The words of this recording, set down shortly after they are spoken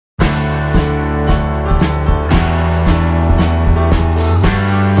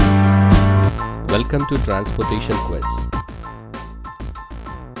Welcome to Transportation Quiz.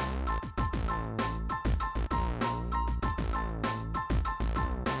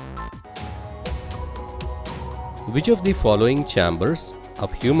 Which of the following chambers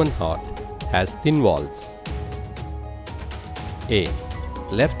of human heart has thin walls? A.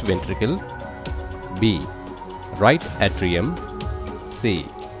 Left ventricle. B. Right atrium. C.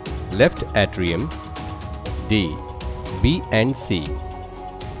 Left atrium. D. B and C.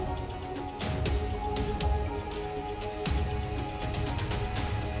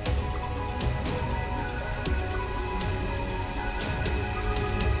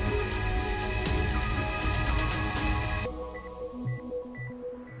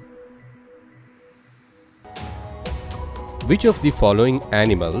 Which of the following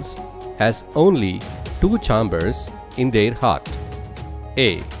animals has only two chambers in their heart?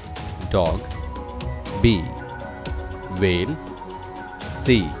 A. Dog. B. Whale.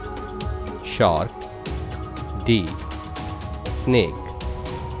 C. Shark. D. Snake.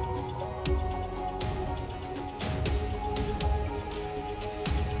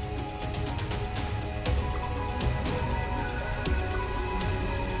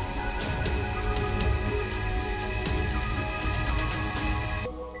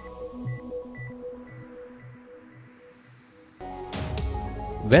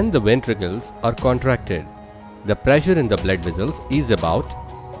 When the ventricles are contracted, the pressure in the blood vessels is about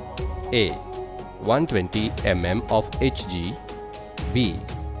A. 120 mm of Hg, B.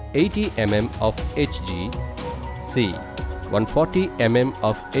 80 mm of Hg, C. 140 mm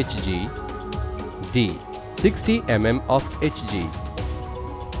of Hg, D. 60 mm of Hg.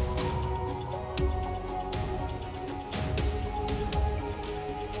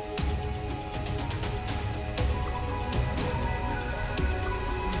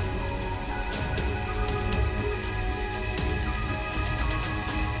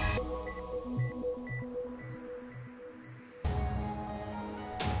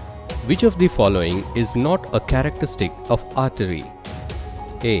 Which of the following is not a characteristic of artery?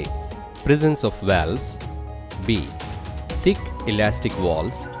 A. Presence of valves. B. Thick elastic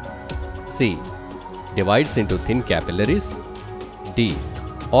walls. C. Divides into thin capillaries. D.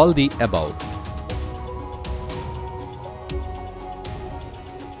 All the above.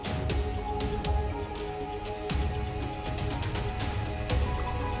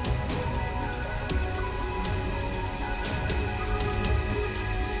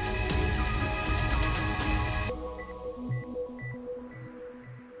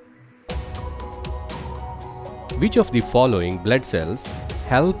 Which of the following blood cells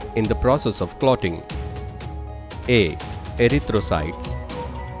help in the process of clotting? A. Erythrocytes.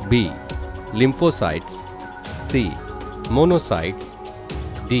 B. Lymphocytes. C. Monocytes.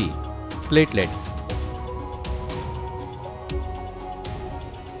 D. Platelets.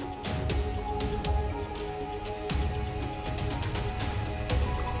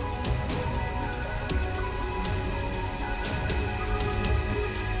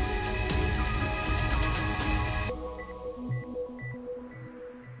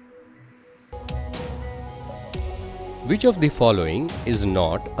 Which of the following is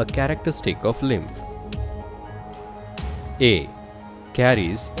not a characteristic of lymph? A.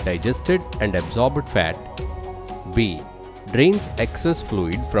 Carries digested and absorbed fat. B. Drains excess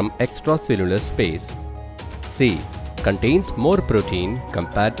fluid from extracellular space. C. Contains more protein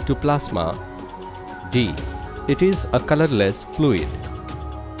compared to plasma. D. It is a colorless fluid.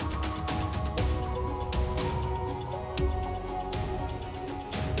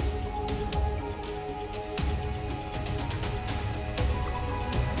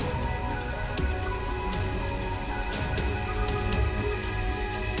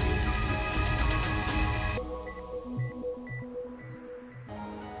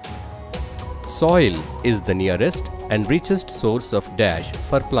 Soil is the nearest and richest source of dash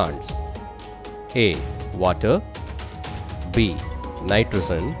for plants. A. Water. B.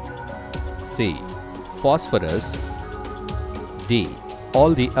 Nitrogen. C. Phosphorus. D.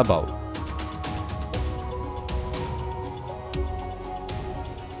 All the above.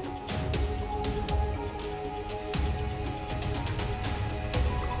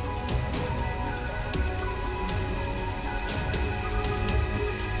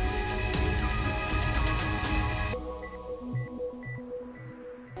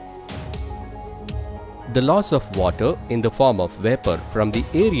 The loss of water in the form of vapor from the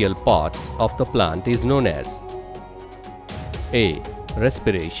aerial parts of the plant is known as A.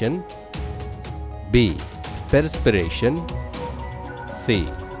 Respiration. B. Perspiration. C.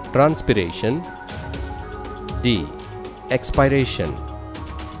 Transpiration. D. Expiration.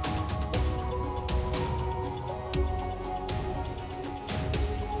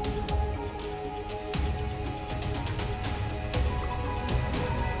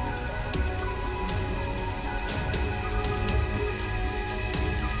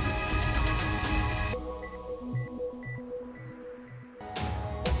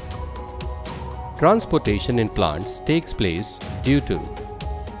 Transportation in plants takes place due to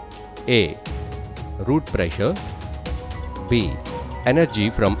A. Root pressure, B.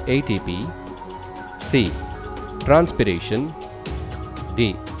 Energy from ATP, C. Transpiration,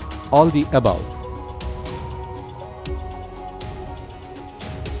 D. All the above.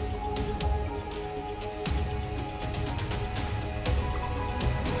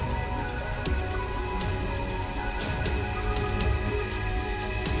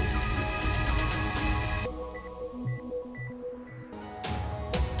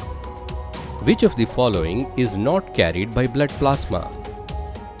 Which of the following is not carried by blood plasma?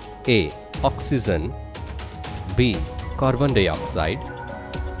 A. Oxygen, B. Carbon dioxide,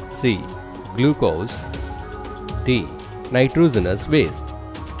 C. Glucose, D. Nitrogenous waste.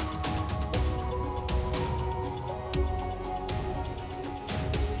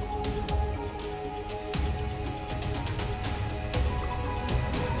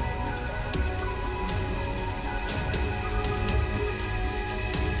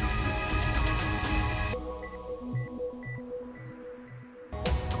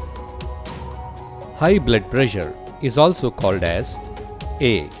 High blood pressure is also called as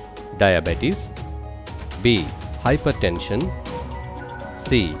A. Diabetes, B. Hypertension,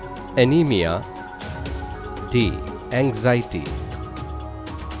 C. Anemia, D. Anxiety.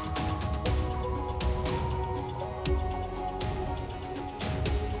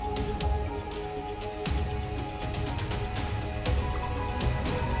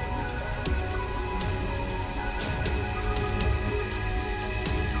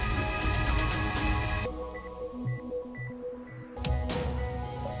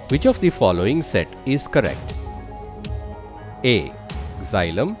 Which of the following set is correct? A.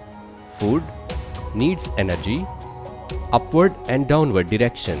 Xylem, food, needs energy, upward and downward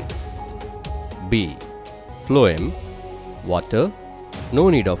direction. B. Phloem, water, no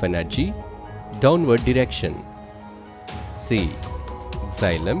need of energy, downward direction. C.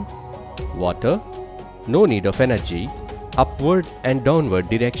 Xylem, water, no need of energy, upward and downward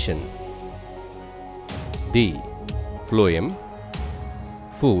direction. D. Phloem,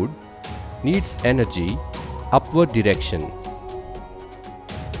 food, needs energy, upward direction.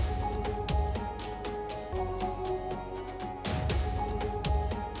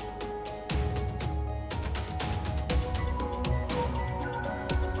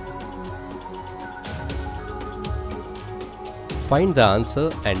 Find the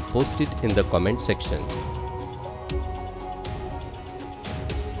answer and post it in the comment section.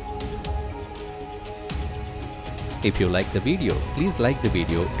 If you like the video, please like the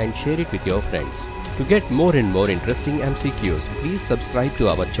video and share it with your friends. To get more and more interesting MCQs, please subscribe to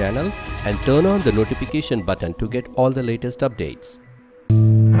our channel and turn on the notification button to get all the latest updates.